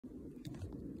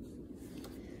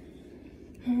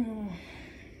I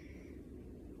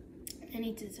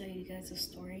need to tell you guys a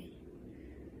story.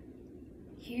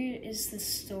 Here is the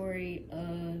story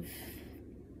of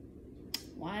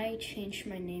why I changed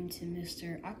my name to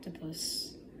Mr.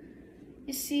 Octopus.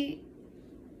 You see,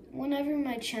 whenever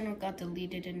my channel got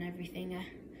deleted and everything,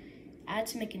 I had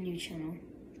to make a new channel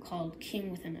called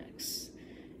King with an X.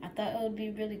 I thought it would be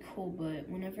really cool, but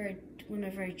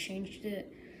whenever I changed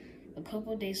it, a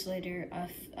couple days later,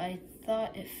 I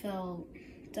thought it felt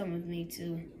dumb of me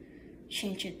to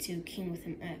change it to King with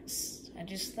an X. I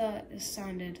just thought it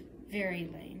sounded very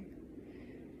lame.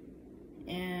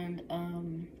 And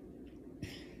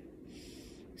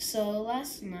so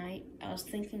last night I was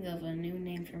thinking of a new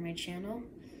name for my channel,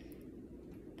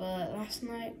 but last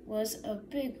night was a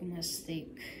big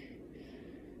mistake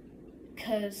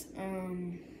because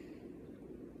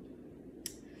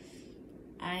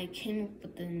I came up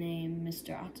with the name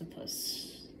Mr.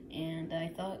 Octopus, and I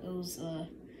thought it was a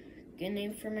good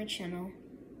name for my channel,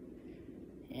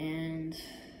 and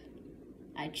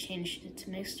I changed it to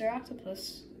Mr.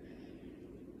 Octopus.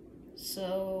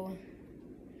 So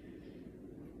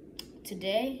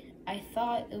today I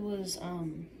thought it was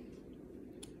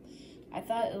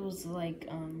like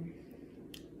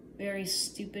very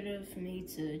stupid of me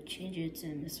to change it to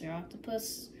Mr.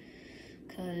 Octopus,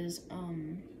 because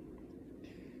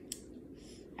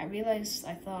I realized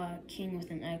I thought King with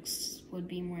an X would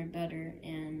be more better,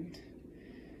 and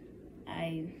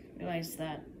I realized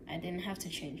that I didn't have to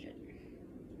change it.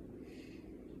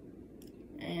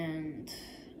 And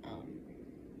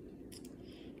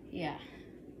yeah,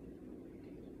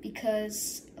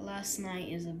 because last night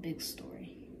is a big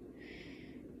story.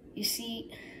 You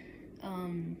see,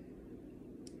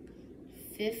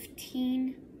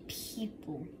 15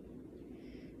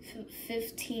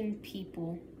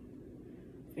 people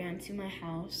ran to my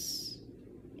house,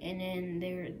 and then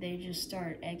they just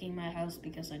start egging my house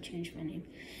because I changed my name.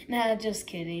 Nah, just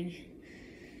kidding.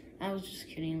 I was just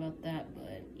kidding about that,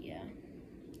 but yeah.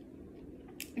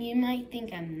 You might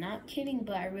think I'm not kidding,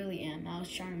 but I really am. I was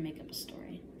trying to make up a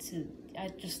story. I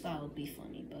just thought it would be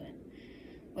funny, but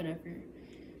whatever.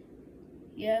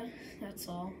 Yeah, that's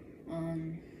all.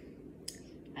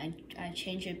 I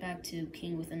changed it back to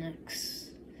King with an X.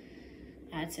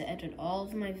 I had to edit all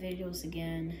of my videos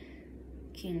again.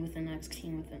 King with an X,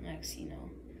 you know.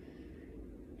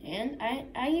 And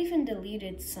I even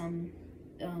deleted some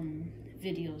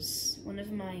videos. One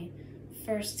of my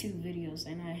first 2 videos,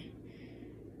 and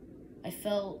I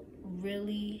felt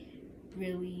really,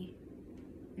 really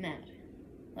mad.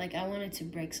 Like, I wanted to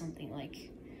break something,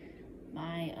 like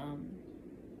my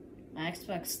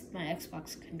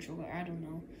Xbox controller, I don't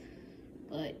know.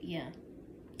 But yeah,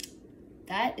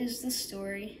 that is the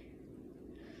story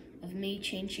of me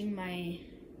changing my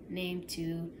name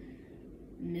to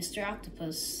Mr.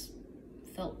 Octopus.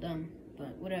 Felt dumb,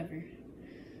 but whatever.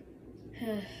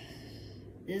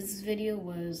 This video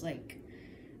was like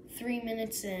 3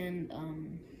 minutes and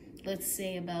let's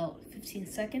say about 15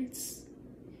 seconds,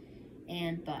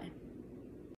 and bye.